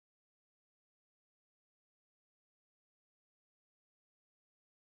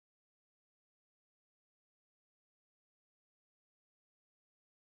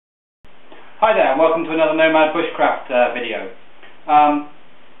Hi there, and welcome to another Nomad bushcraft video.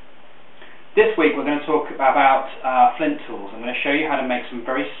 This week we're going to talk about flint tools. I'm going to show you how to make some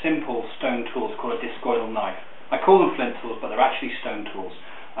very simple stone tools called a discoidal knife. I call them flint tools, but they're actually stone tools,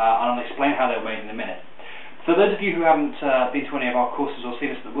 and I'll explain how they're made in a minute. For those of you who haven't been to any of our courses or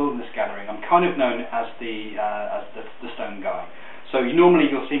seen us at the Wilderness Gathering, I'm kind of known as the stone guy. So normally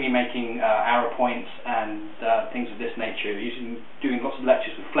you'll see me making arrow points and things of this nature, doing lots of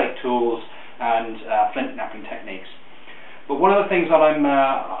lectures with flake tools and flint knapping techniques. But one of the things that I'm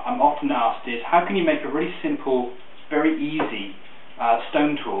often asked is, how can you make a really simple, very easy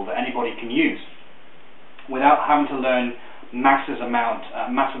stone tool that anybody can use without having to learn massive amounts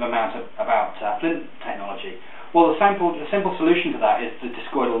about flint technology? Well, the simple solution to that is the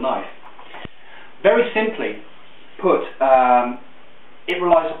discoidal knife. Very simply put, it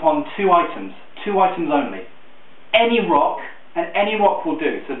relies upon two items only. Any rock, and any rock will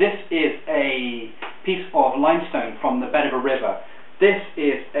do. So this is a piece of limestone from the bed of a river. This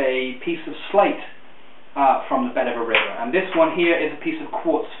is a piece of slate from the bed of a river. And this one here is a piece of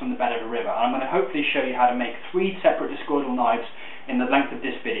quartz from the bed of a river. And I'm going to hopefully show you how to make 3 separate discoidal knives in the length of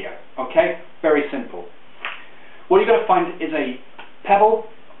this video. Okay? Very simple. What you've got to find is a pebble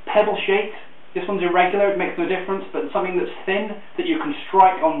shaped. This one's irregular, it makes no difference, but something that's thin that you can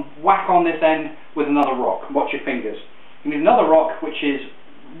whack on this end with another rock. Watch your fingers. You need another rock which is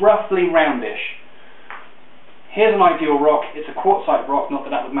roughly roundish. Here's an ideal rock. It's a quartzite rock, not that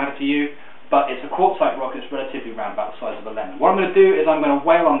that would matter to you, but it's a quartzite rock that's relatively round, about the size of a lemon. What I'm going to do is I'm going to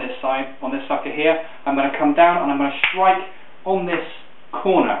wail on this side, on this sucker here. I'm going to come down and I'm going to strike on this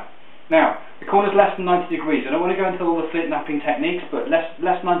corner. Now, the corner's less than 90 degrees. I don't want to go into all the flint knapping techniques, but less than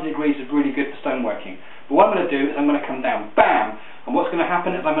 90 degrees is really good for stoneworking. But what I'm going to do is I'm going to come down, bam, and what's going to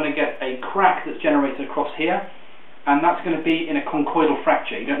happen is I'm going to get a crack that's generated across here, and that's going to be in a conchoidal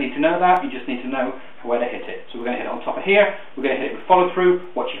fracture. You don't need to know that, you just need to know where to hit it. So we're going to hit it on top of here, we're going to hit it with follow through,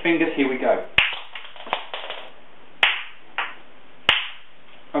 watch your fingers, here we go.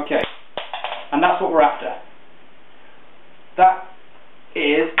 Okay, and that's what we're after. That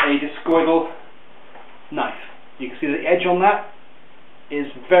is a discoidal knife. You can see the edge on that is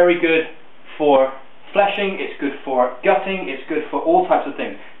very good for fleshing, it's good for gutting, it's good for all types of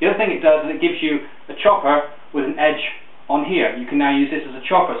things. The other thing it does is it gives you a chopper with an edge on here. You can now use this as a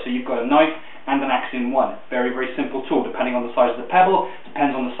chopper, so you've got a knife and an axe in one. Very, very simple tool, depending on the size of the pebble,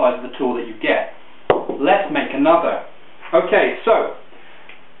 depends on the size of the tool that you get. Let's make another. Okay, so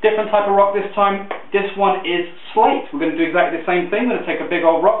different type of rock this time. This one is slate. We're going to do exactly the same thing. We're going to take a big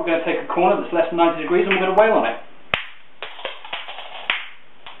old rock, we're going to take a corner that's less than 90 degrees, and we're going to wail on it.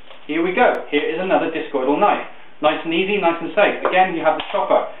 Here we go. Here is another discoidal knife. Nice and easy, nice and safe. Again, you have the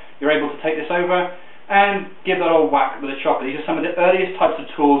chopper. You're able to take this over and give that old whack with a chopper. These are some of the earliest types of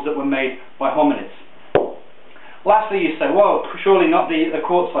tools that were made by hominids. Lastly, you say, well, surely not the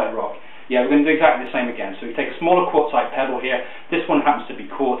quartzite rock. Yeah, we're going to do exactly the same again. So we take a smaller quartzite pebble here. This one happens to be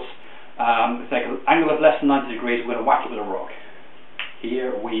quartz. We take an angle of less than 90 degrees. We're going to whack it with a rock.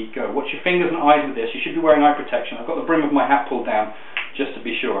 Here we go. Watch your fingers and eyes with this. You should be wearing eye protection. I've got the brim of my hat pulled down just to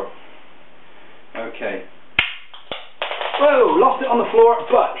be sure. Okay. Whoa, lost it on the floor,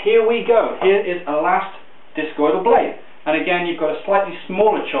 but here we go. Here is a last discoidal blade. And again, you've got a slightly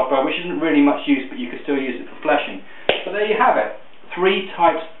smaller chopper, which isn't really much use, but you can still use it for fleshing. So there you have it. 3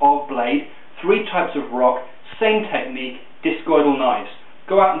 types of blade, 3 types of rock, same technique, discoidal knives.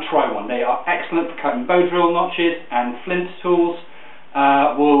 Go out and try one. They are excellent for cutting bow drill notches, and flint tools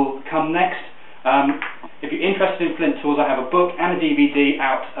will come next. If you're interested in flint tools, I have a book and a DVD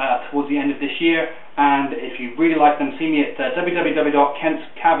out towards the end of this year, and if you really like them, see me at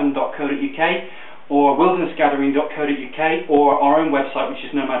www.kentscavern.co.uk or wildernessgathering.co.uk or our own website, which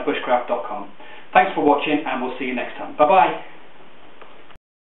is nomadbushcraft.com. Thanks for watching, and we'll see you next time. Bye-bye.